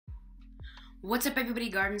What's up everybody,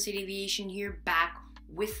 Garden State Aviation here, back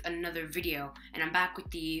with another video, and I'm back with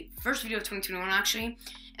the first video of 2021 actually.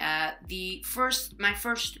 My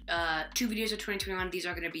first two videos of 2021, these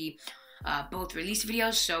are going to be both release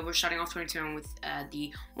videos, so we're starting off 2021 with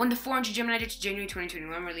the 1 to 400 GeminiJets January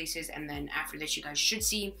 2021 releases, and then after this you guys should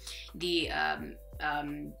see the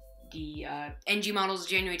NG models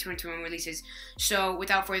January 2021 releases. So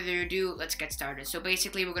without further ado, let's get started. So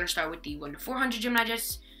basically we're going to start with the 1 to 400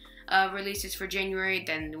 GeminiJets releases for January,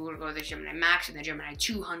 then we'll go to the Gemini Max and the Gemini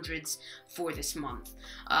 200s for this month.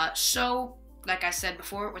 So, like I said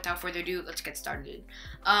before, without further ado, let's get started.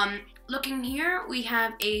 Looking here, we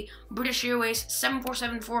have a British Airways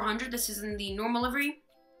 747-400. This is in the normal livery.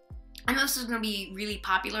 I know this is going to be really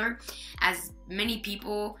popular, as many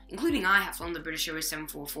people, including I, have flown the British Airways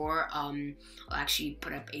 744. I'll actually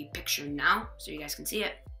put up a picture now so you guys can see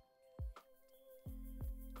it.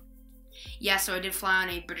 Yeah, so I did fly on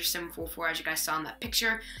a British 744, as you guys saw in that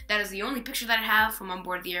picture. That is the only picture that I have from on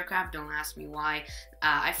board the aircraft. Don't ask me why.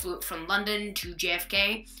 I flew it from London to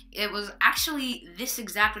JFK. It was actually this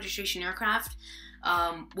exact registration aircraft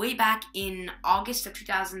way back in August of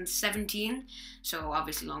 2017, so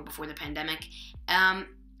obviously long before the pandemic.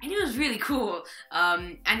 And it was really cool.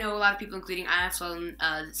 I know a lot of people, including I, have flown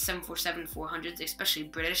 747-400s, especially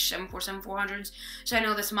British 747-400s. So I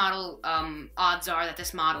know this model, odds are that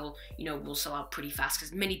this model, will sell out pretty fast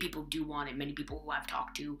because many people do want it. Many people who I've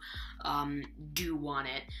talked to do want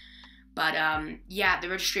it. But yeah, the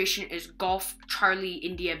registration is Golf Charlie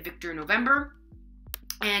India Victor November.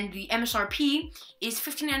 And the MSRP is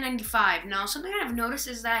 $59.95. Now, something I've noticed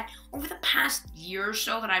is that over the past year or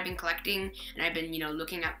so that I've been collecting, and I've been,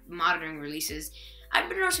 looking at monitoring releases, I've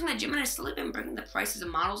been noticing that Gemini has still been bringing the prices of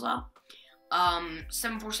models up.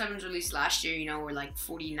 747s released last year, were like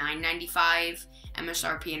 $49.95.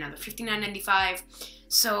 MSRP another $59.95.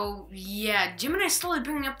 So, yeah, Gemini is slowly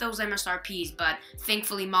bringing up those MSRPs, but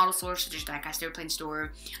thankfully model stores such as Diecast Airplane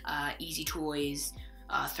Store, Easy Toys,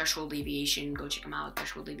 Threshold Aviation, go check them out,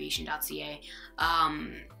 thresholdaviation.ca,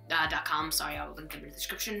 .com, sorry, I'll link them in the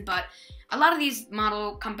description. But a lot of these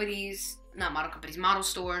model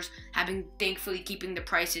stores have been thankfully keeping the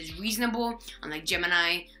prices reasonable, unlike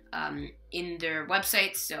Gemini, in their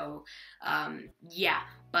websites. So, yeah,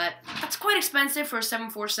 but that's quite expensive for a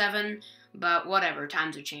 747, but whatever,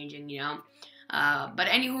 times are changing, But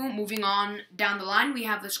anywho, moving on down the line, we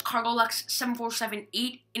have this Cargolux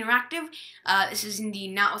 747-8 Interactive. This is in the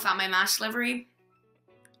Not Without My Mask livery.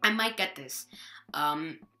 I might get this.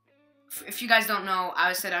 If you guys don't know,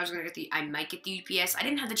 I said I was going to get I might get the UPS. I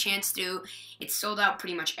didn't have the chance to. It's sold out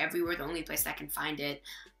pretty much everywhere. The only place I can find it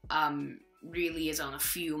really is on a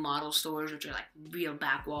few model stores, which are like real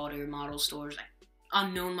backwater model stores, like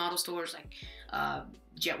unknown model stores, like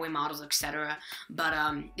Jetway models, etc. But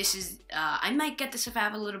this is I might get this if I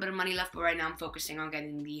have a little bit of money left, but right now I'm focusing on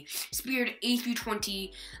getting the Spirit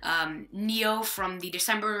A320 Neo from the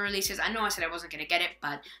December releases. I know I said I wasn't gonna get it,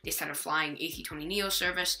 but they started flying A320 Neo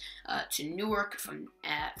service to Newark from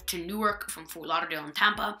Fort Lauderdale and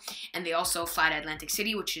Tampa, and they also fly to Atlantic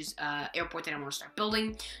City, which is airport that I want to start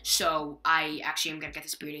building. So I actually am gonna get the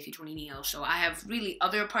Spirit A320 Neo. So I have really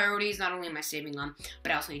other priorities. Not only am I saving on,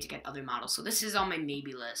 but I also need to get other models. So this is on my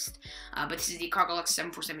maybe list. But this is the Cargolux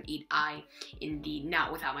 747-8i in the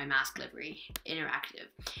Not Without My Mask livery, interactive.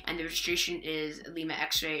 And the registration is Lima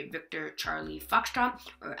X-Ray Victor Charlie Foxtrot,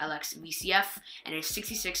 or LXVCF, and it's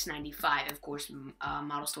 $66.95. Of course,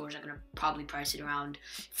 model stores are going to probably price it around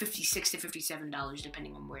 $56 to $57,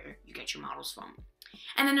 depending on where you get your models from.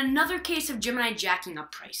 And then another case of Gemini jacking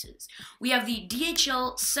up prices. We have the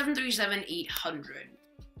DHL 737-800.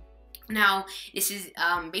 Now, this is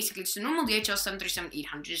basically it's the normal DHL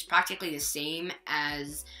 737-800. It's practically the same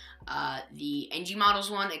as the NG Models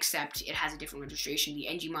one, except it has a different registration. The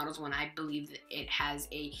NG Models one, I believe that it has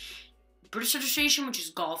a British registration, which is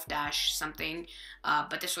Golf Dash something,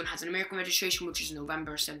 but this one has an American registration, which is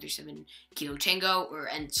November 737 Kilo Tango,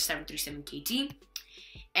 and 737 KT.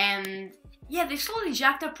 And yeah, they slowly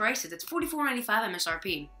jacked up prices. It's $44.95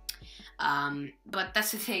 MSRP. But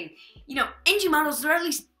that's the thing, NG Models,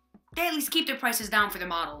 they at least keep their prices down for their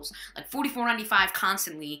models, like $44.95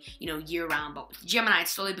 constantly, year round. But with Gemini,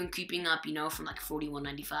 it's slowly been creeping up, from like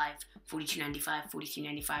 $41.95, $42.95,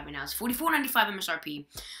 $43.95, and now it's $44.95 MSRP.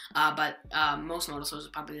 But most model stores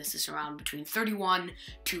will probably list this around between $31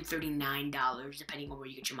 to $39, depending on where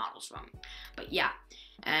you get your models from. But yeah,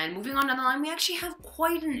 and moving on down the line, we actually have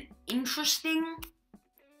quite an interesting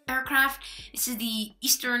aircraft. This is the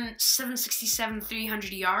Eastern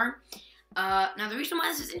 767-300ER. Now the reason why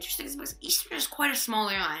this is interesting is because Eastern is quite a small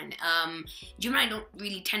airline. Gemini don't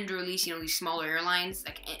really tend to release, these smaller airlines.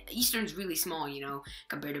 Like, Eastern's really small,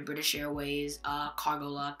 compared to British Airways,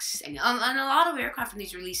 Cargolux, and a lot of aircraft in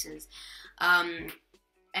these releases.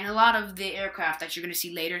 And a lot of the aircraft that you're going to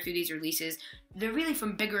see later through these releases, they're really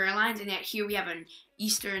from bigger airlines, and yet here we have an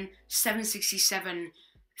Eastern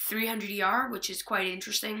 767-300ER, which is quite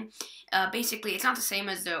interesting. Basically, it's not the same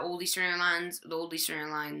as the old Eastern Airlines. The old Eastern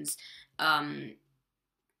Airlines,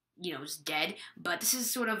 is dead, but this is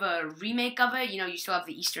sort of a remake of it. You still have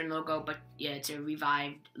the Eastern logo, but yeah, it's a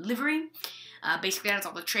revived livery. Basically, that's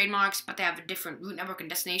all the trademarks, but they have a different route network and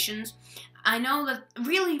destinations. I know that,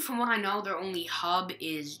 really, from what I know, their only hub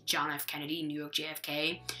is John F. Kennedy, New York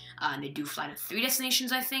JFK. And they do fly to 3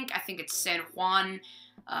 destinations, I think. I think it's San Juan,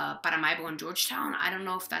 Paramaribo, and Georgetown. I don't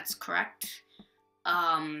know if that's correct.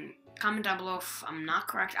 Comment down below if I'm not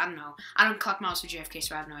correct. I don't know. I don't collect models for JFK,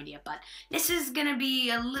 so I have no idea. But this is gonna be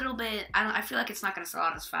a little bit. I feel like it's not gonna sell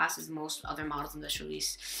out as fast as most other models in this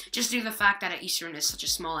release, just due to the fact that Eastern is such a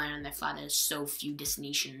small airline that fly to so few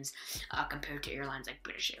destinations compared to airlines like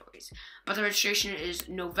British Airways. But the registration is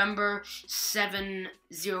November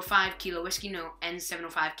 705 Kilo Whiskey, no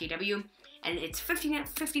N705 KW. And it's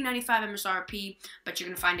 $50.95 MSRP, but you're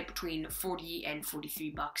gonna find it between $40 and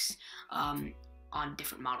 $43 on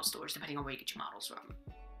different model stores, depending on where you get your models from.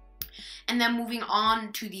 And then moving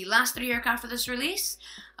on to the last 3 aircraft for this release,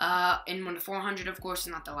 in 1-400, of course,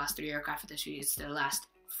 not the last 3 aircraft for this release, it's the last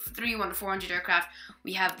 3 1-400 aircraft.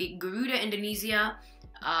 We have the Garuda Indonesia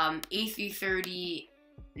A330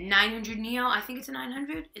 900 Neo. I think it's a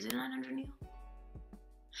 900. Is it a 900 Neo?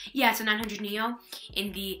 Yeah, it's a 900 Neo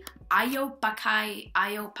in the Ayo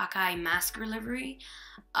Pakai masker livery.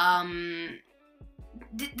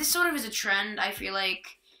 This sort of is a trend, I feel like,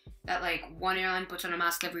 that like one airline puts on a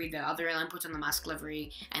mask livery, the other airline puts on the mask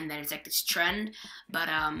livery, and then it's like this trend. But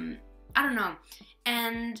I don't know.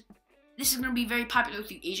 And this is going to be very popular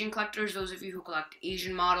with you Asian collectors, those of you who collect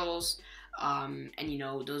Asian models, and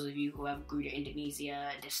those of you who have Garuda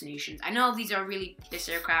Indonesia destinations. I know this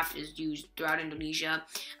aircraft is used throughout Indonesia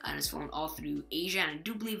and it's flown all through Asia, and I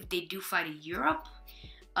do believe they do fly to Europe,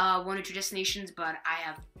 1 or 2 destinations, but I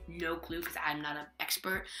have no clue because I'm not an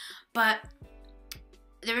expert. But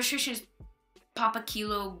the registration is Papa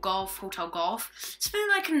Kilo Golf Hotel Golf. Something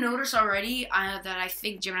I can notice already that I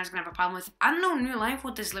think Gemini's gonna have a problem with. I don't know in real life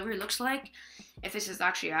what this livery looks like, if this is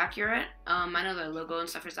actually accurate. I know the logo and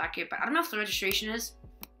stuff is accurate, but I don't know if the registration is.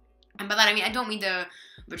 And by that I mean, I don't mean the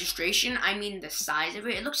registration, I mean the size of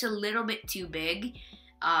it. It looks a little bit too big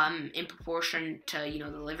in proportion to,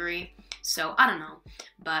 the livery. So, I don't know,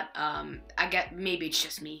 but I get, maybe it's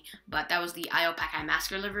just me, but that was the Ayo Pakai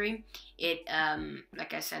masker livery. It,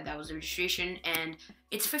 like I said, that was the registration, and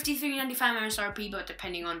it's $53.95 MSRP, but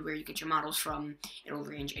depending on where you get your models from, it'll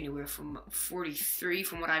range anywhere from $43,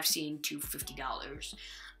 from what I've seen, to $50.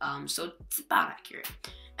 So it's about accurate.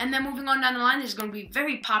 And then moving on down the line, this is going to be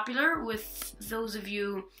very popular with those of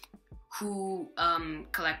you who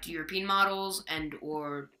collect European models and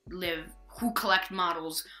or who collect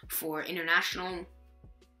models for international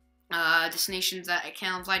destinations that I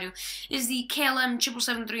can fly to, is the KLM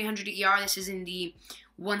 777-300ER. This is in the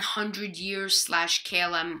 100 years /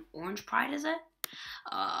 KLM Orange Pride, is it?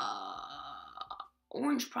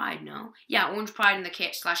 Orange Pride, no? Yeah, Orange Pride in the /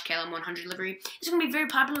 KLM 100 livery. This is going to be very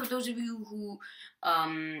popular with those of you who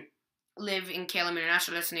live in KLM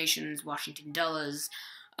international destinations, Washington Dulles,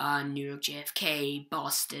 New York JFK,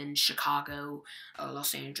 Boston, Chicago,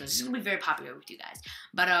 Los Angeles. This is going to be very popular with you guys.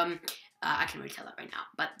 But I can already tell that right now.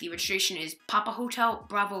 But the registration is Papa Hotel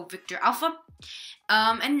Bravo Victor Alpha.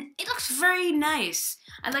 And it looks very nice.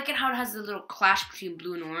 I like it how it has the little clash between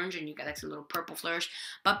blue and orange, and you get like a little purple flourish.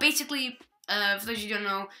 But basically, for those of you who don't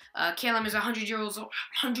know, KLM is a 100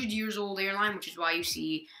 years old airline, which is why you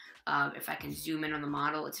see, if I can zoom in on the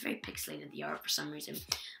model, it's very pixelated, the art, for some reason.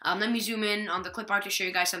 Let me zoom in on the clip art to show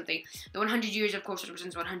you guys something. The 100 years, of course,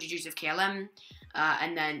 represents 100 years of KLM,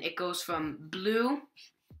 and then it goes from blue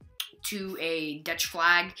to a Dutch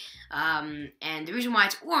flag, and the reason why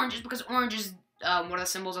it's orange is because orange is one of the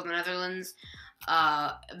symbols of the Netherlands.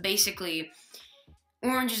 Basically,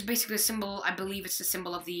 orange is basically a symbol, I believe it's the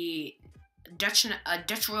symbol of the Dutch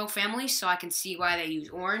royal family, so I can see why they use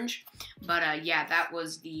orange. But yeah, that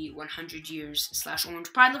was the 100 years /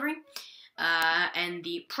 Orange Pride livery. And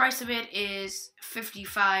the price of it is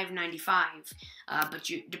 $55.95. But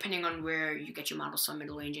depending on where you get your models from,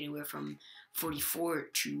 it'll range anywhere from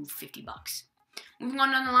 $44 to $50. Moving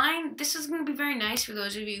on down the line, this is going to be very nice for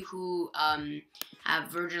those of you who have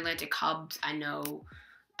Virgin Atlantic hubs. I know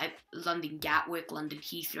London Gatwick, London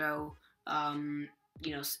Heathrow,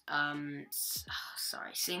 you know,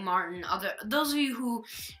 St. Martin, those of you who,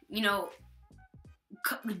 you know,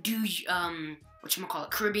 do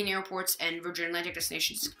Caribbean airports and Virgin Atlantic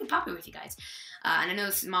destinations. It's gonna be popular with you guys. And I know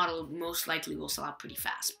this model most likely will sell out pretty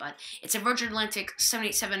fast, but it's a Virgin Atlantic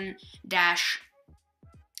 787-9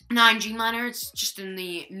 Dreamliner. It's just in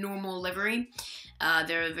the normal livery.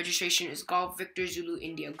 Their registration is Golf Victor Zulu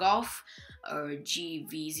India Golf, or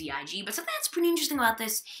GVZIG. But something that's pretty interesting about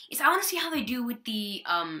this is I want to see how they do with the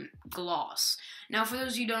gloss. Now, for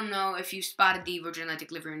those of you who don't know, if you spotted the Virgin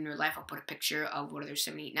Atlantic livery in real life, I'll put a picture of one of their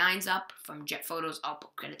 789s up from Jet Photos. I'll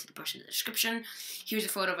put credit to the person in the description. Here's a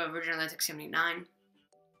photo of a Virgin Atlantic 789.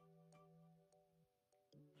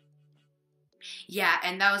 Yeah,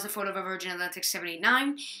 and that was a photo of a Virgin Atlantic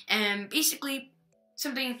 789. And basically,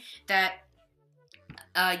 something that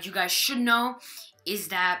you guys should know is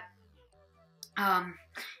that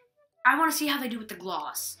I want to see how they do with the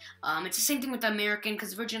gloss. It's the same thing with the American,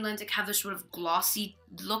 because Virgin Atlantic have this sort of glossy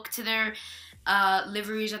look to their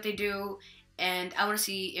liveries that they do, and I want to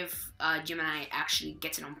see if Gemini actually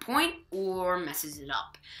gets it on point or messes it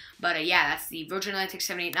up. But yeah, that's the Virgin Atlantic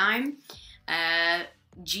 789.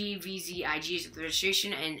 GVZIG is the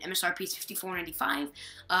registration, and MSRP is $54.95.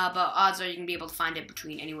 But odds are you can be able to find it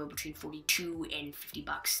anywhere between $42 and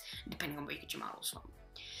 $50, depending on where you get your models from.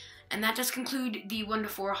 And that does conclude the 1 to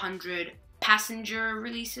 400 passenger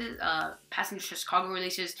releases, passenger cargo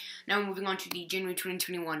releases. Now we're moving on to the January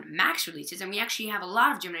 2021 MAX releases, and we actually have a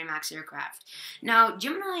lot of Gemini MAX aircraft. Now,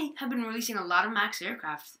 Gemini have been releasing a lot of MAX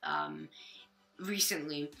aircraft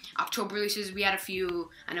recently. October releases, we had a few.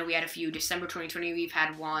 I know we had a few. December 2020, we've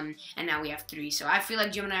had one, and now we have 3. So I feel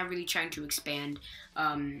like Gemini are really trying to expand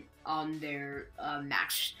on their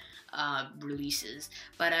MAX releases.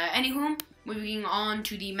 But anywho, moving on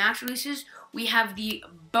to the MAX releases, we have the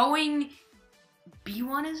Boeing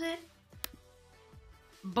B1, is it?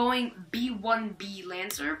 Boeing B1B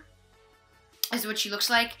Lancer is what she looks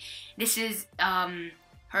like. This is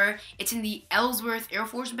her. It's in the Ellsworth Air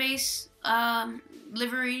Force Base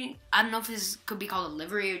livery. I don't know if this could be called a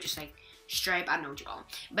livery or just like stripe. I don't know what you call it.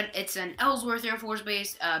 But it's an Ellsworth Air Force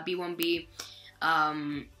Base B1B.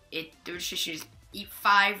 The registration is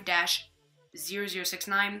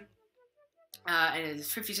E5-0069. And it is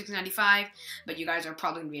 $56.95, but you guys are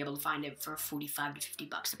probably gonna be able to find it for $45 to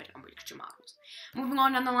 $50, depending on where you get your models. Moving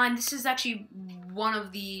on down the line, this is actually one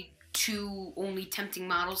of the 2 only tempting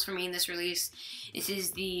models for me in this release. This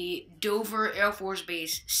is the Dover Air Force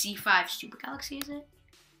Base C5 Super Galaxy, is it?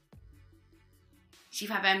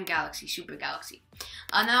 C5M Galaxy, Super Galaxy.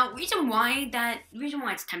 Now, reason why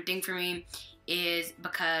it's tempting for me is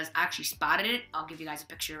because I actually spotted it. I'll give you guys a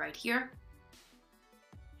picture right here.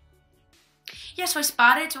 Yeah, so I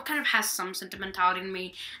spotted it, so it kind of has some sentimentality to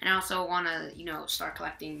me, and I also want to, you know, start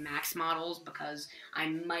collecting MAX models because I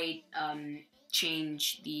might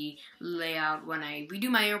change the layout when I redo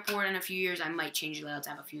my airport in a few years. I might change the layout to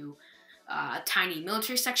have a few tiny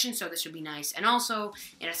military sections, so this would be nice, and also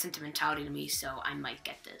it has sentimentality to me, so I might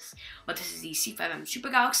get this. But this is the C5M Super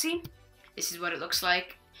Galaxy. This is what it looks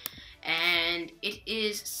like. And it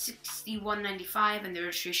is $61.95, and the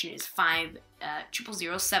registration is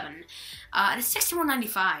 50007. And it's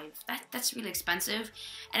 $61.95. That's really expensive,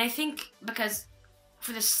 and I think because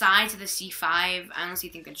for the size of the C5, I honestly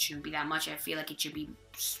think that it shouldn't be that much. I feel like it should be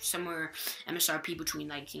somewhere MSRP between,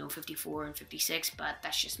 like, you know, 54 and 56, but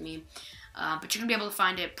that's just me. But you're gonna be able to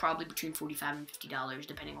find it probably between $45 and $50,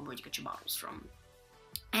 depending on where you get your models from.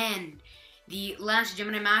 And the last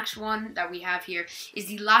Gemini MAX one that we have here is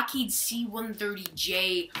the Lockheed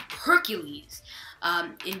C-130J Hercules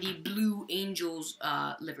in the Blue Angels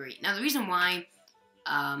livery. Now, the reason why,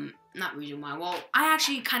 well, I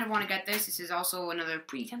actually kind of want to get this. This is also another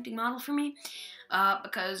pretty tempting model for me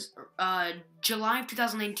because July of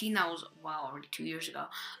 2019, that was, wow, already 2 years ago,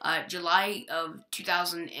 July of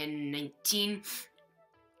 2019,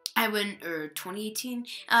 or 2018,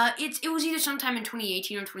 it was either sometime in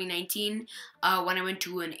 2018 or 2019, when I went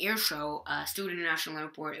to an air show, Stewart International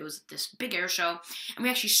Airport. It was this big air show, and we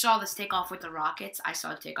actually saw this take off with the rockets. I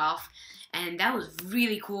saw it take off, and that was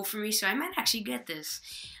really cool for me, so I might actually get this,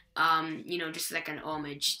 you know, just like an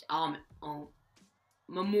homage,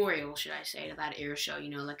 memorial, should I say, to that air show, you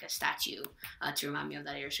know, like a statue, to remind me of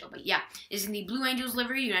that air show. But yeah, it's in the Blue Angels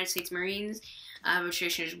livery, United States Marines.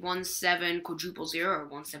 Registration is 1700 or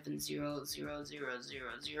 170000 or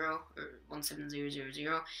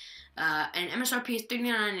 17000. And MSRP is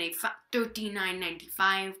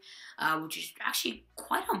 $39.95, which is actually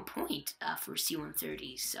quite on point for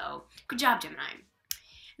C-130s. So good job, Gemini.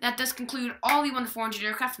 That does conclude all the 1 to 400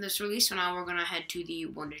 aircraft in this release. So now we're gonna head to the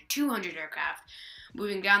 1 to 200 aircraft,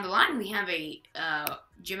 Moving down the line, we have a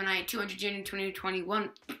Gemini 200 January 2021.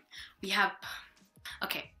 We have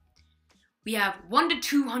 1 to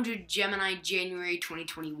 200 Gemini January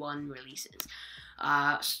 2021 releases.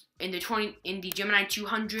 In the Gemini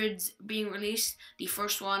 200s being released, the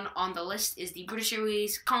first one on the list is the British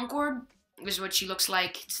Airways Concorde. This is what she looks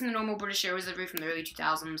like. It's in the normal British Airways livery from the early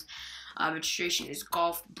 2000s. Registration is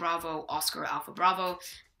Golf Bravo Oscar Alpha Bravo.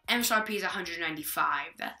 MSRP is 195.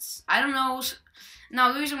 I don't know.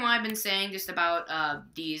 Now the reason why I've been saying just about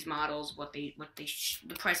these models, the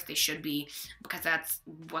price that they should be, because that's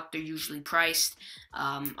what they're usually priced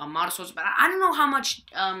on model stores. But I don't know how much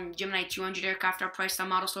Gemini 200 aircraft are priced on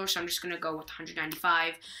model stores, so I'm just gonna go with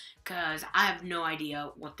 195 because I have no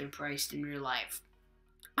idea what they're priced in real life.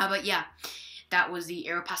 But yeah, that was the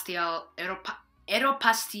Aeropostale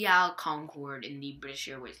Concorde in the British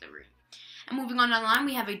Airways livery. And moving on down the line,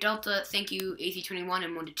 we have a Delta Thank You A321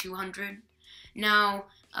 in 1 to 200. Now,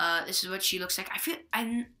 this is what she looks like. I think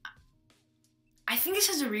this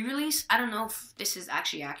is a re-release. I don't know if this is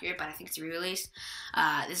actually accurate, but I think it's a re-release.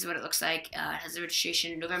 This is what it looks like. It has the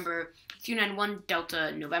registration November 391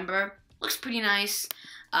 Delta November. Looks pretty nice.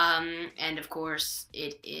 And of course,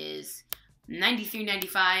 it is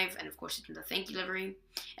 $93.95, and of course it's in the Thank You livery.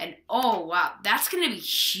 And oh wow, that's gonna be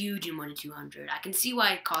huge in 1 to 200. I can see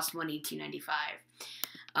why it costs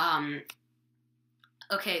 $182.95.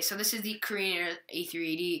 Okay, so this is the Korean Air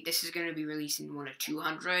A380. This is gonna be released in 1 to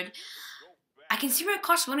 200. I can see why it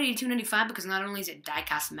costs $182.95 because not only is it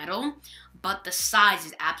die-cast metal, but the size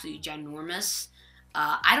is absolutely ginormous.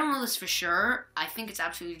 I don't know this for sure. I think it's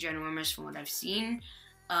absolutely ginormous from what I've seen.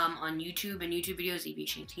 On YouTube and YouTube videos,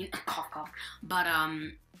 aviation 18, cough cough. But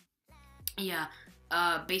yeah,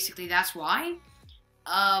 basically that's why.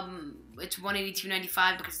 It's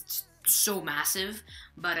 $182.95 because it's so massive.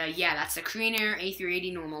 But yeah, that's the Korean Air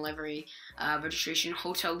A380 normal livery. Registration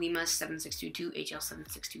Hotel Lima 7622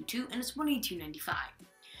 HL7622, and it's $182.95.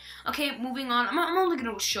 Okay, moving on. I'm only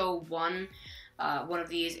gonna show one of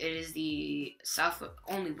these. It is the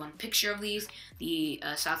only one picture of these. The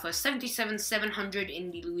Southwest 737-700 in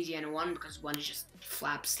the Louisiana one, because one is just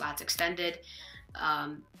slats extended,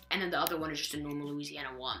 and then the other one is just a normal Louisiana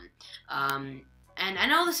one. And I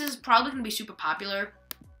know this is probably going to be super popular,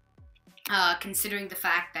 considering the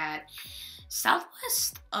fact that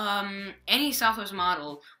Southwest, any Southwest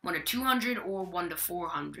model, 1 to 200 or 1 to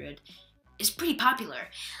 400, is pretty popular.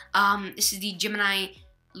 This is the Gemini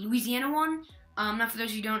Louisiana one. Now, for those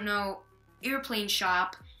of you who don't know, Airplane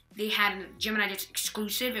Shop, they had a GeminiJets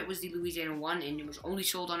exclusive. It was the Louisiana one, and it was only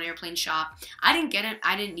sold on Airplane Shop. I didn't get it.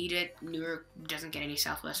 I didn't need it. Newark doesn't get any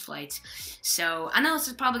Southwest flights. So, I know this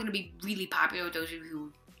is probably going to be really popular with those of you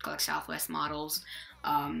who collect Southwest models.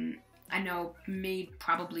 I know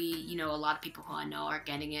probably, a lot of people who I know are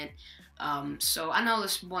getting it. So I know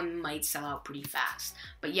this one might sell out pretty fast.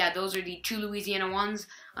 But yeah, those are the two Louisiana ones.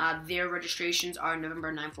 Their registrations are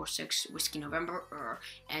November 946 Whiskey November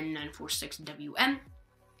and 946 WM.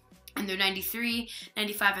 And they're 93,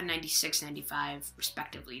 95, and 96, 95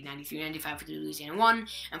 respectively. 93, 95 for the Louisiana one,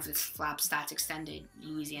 and for the flap stats extended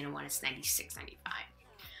Louisiana one, it's 96, 95.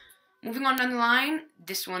 Moving on down the line,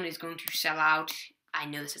 this one is going to sell out. I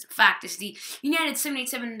know this is a fact. This is the United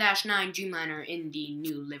 787-9 Dreamliner in the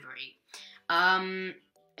new livery.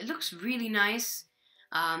 It looks really nice.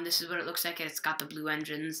 This is what it looks like. It's got the blue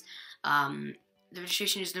engines. The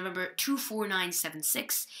registration is November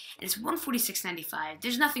 24976, and it's $146.95.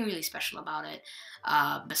 There's nothing really special about it,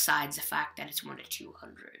 besides the fact that it's 1 to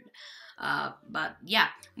 200. But yeah,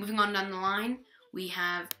 moving on down the line, we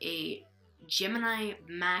have a Gemini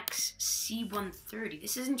Max C-130.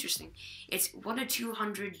 This is interesting. It's 1 to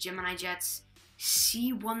 200 GeminiJets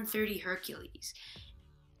C-130 Hercules.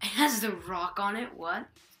 It has the Rock on it. What?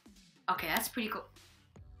 Okay, that's pretty cool.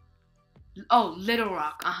 Oh, Little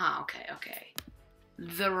Rock. Okay.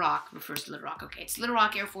 The Rock refers to Little Rock. Okay, it's Little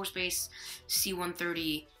Rock Air Force Base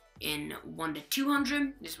C-130 in 1 to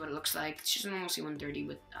 200. This is what it looks like. It's just a normal C-130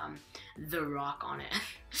 with The Rock on it.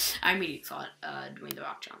 I immediately thought Dwayne The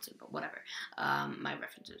Rock Johnson, but whatever. My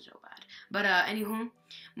reference is so bad. But anywho,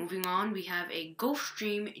 moving on, we have a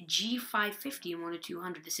Gulfstream G550 in 1 to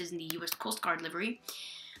 200. This is in the U.S. Coast Guard livery.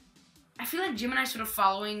 I feel like Gemini's sort of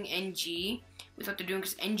following NG with what they're doing,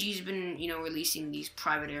 because NG's been, releasing these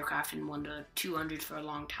private aircraft in 1 to 200 for a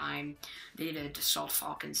long time. They did a Dassault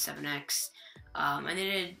Falcon 7X, and they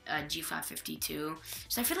did a G550 too.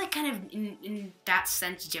 So I feel like kind of in that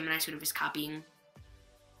sense, Gemini sort of is copying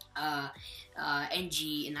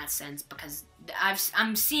NG in that sense, because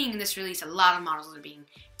I'm seeing in this release a lot of models that are being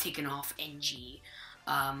taken off NG.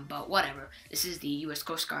 But whatever. This is the U.S.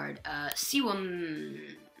 Coast Guard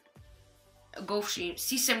C-1... a Gulfstream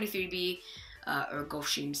C73B or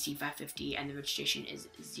Gulfstream C550, and the registration is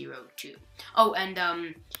 02. Oh, and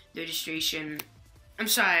the registration. I'm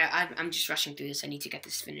sorry, I'm just rushing through this. I need to get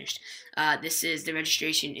this finished. The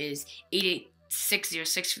registration is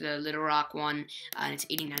 88606 for the Little Rock one, and it's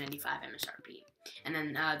 $89.95 MSRP. And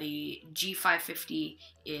then the G550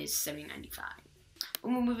 is $70.95.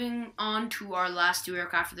 We're moving on to our last two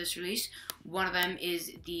aircraft for this release. One of them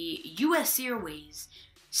is the US Airways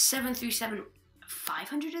 737-500,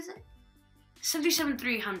 is it?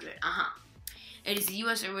 737-300, It is the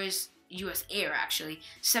US Airways, US Air actually,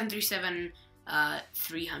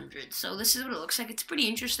 737-300. So this is what it looks like. It's pretty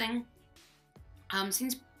interesting.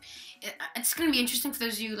 Since it's going to be interesting for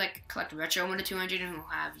those of you like collect retro 1-200 and who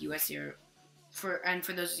have US Air, for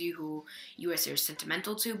those of you who US Air is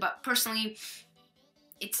sentimental to. But personally,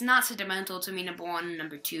 it's not sentimental to me, number one.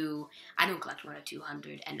 Number two, I don't collect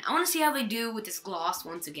 1-200, and I want to see how they do with this gloss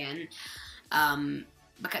once again.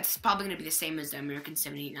 Because it's probably going to be the same as the American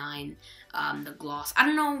 789, the gloss. I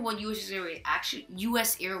don't know what US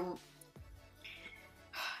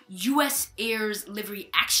Air's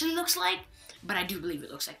livery actually looks like, but I do believe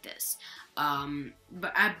it looks like this.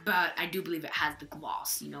 But I do believe it has the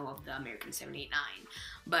gloss, of the American 789.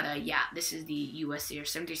 But yeah, this is the US Air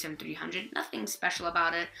 737-300. Nothing special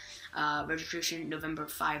about it. Registration November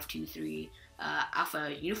 523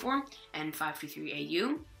 Alpha Uniform and 523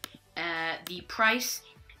 AU. The price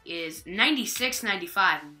is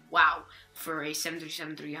 $96.95. Wow, for a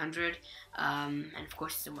 737-300. And of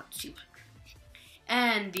course it's a 1-200.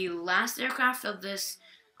 And the last aircraft of this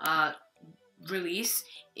release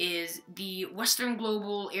is the Western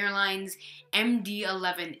Global Airlines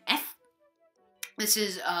MD-11F. This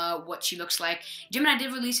is what she looks like. Gemini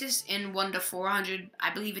did release this in 1-400.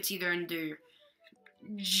 I believe it's either in the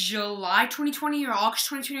July 2020 or August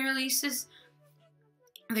 2020 releases.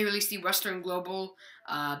 They released the Western Global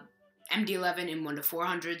MD-11 in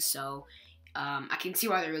 1-400, so I can see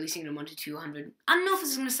why they're releasing it in 1-200. I don't know if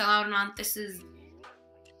this is going to sell out or not. This is,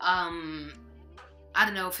 I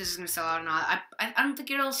don't know if this is going to sell out or not. I don't think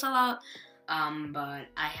it'll sell out, but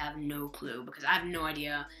I have no clue, because I have no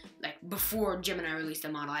idea. Like, before Gemini released the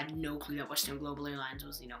model, I had no clue that Western Global Airlines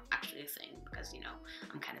was, actually a thing, because,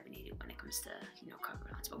 I'm kind of an idiot when it comes to, cargo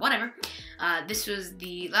airlines, but whatever. This was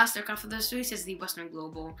the last aircraft of this release, is the Western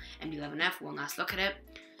Global MD-11F. One last look at it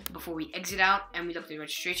before we exit out, and we look at the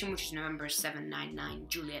registration, which is November 799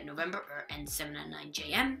 Juliet November, and 799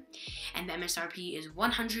 JM, and the MSRP is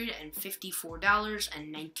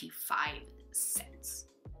 $154.95.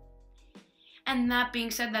 And that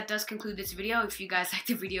being said, that does conclude this video. If you guys liked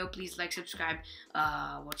the video, please like, subscribe.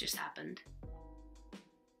 What just happened?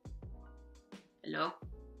 Hello?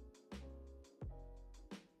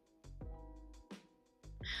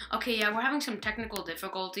 Okay, yeah, we're having some technical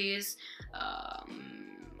difficulties.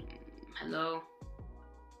 Hello?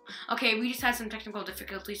 Okay, we just had some technical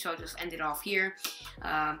difficulties, so I'll just end it off here.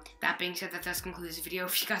 That being said, that does conclude this video.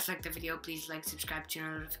 If you guys liked the video, please like, subscribe, turn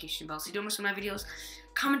on the notification bell so you don't miss my videos.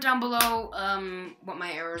 Comment down below what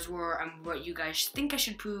my errors were and what you guys think I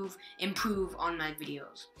should improve on my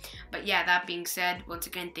videos. But yeah, that being said, once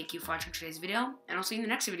again, thank you for watching today's video, and I'll see you in the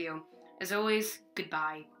next video. As always,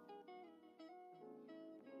 goodbye.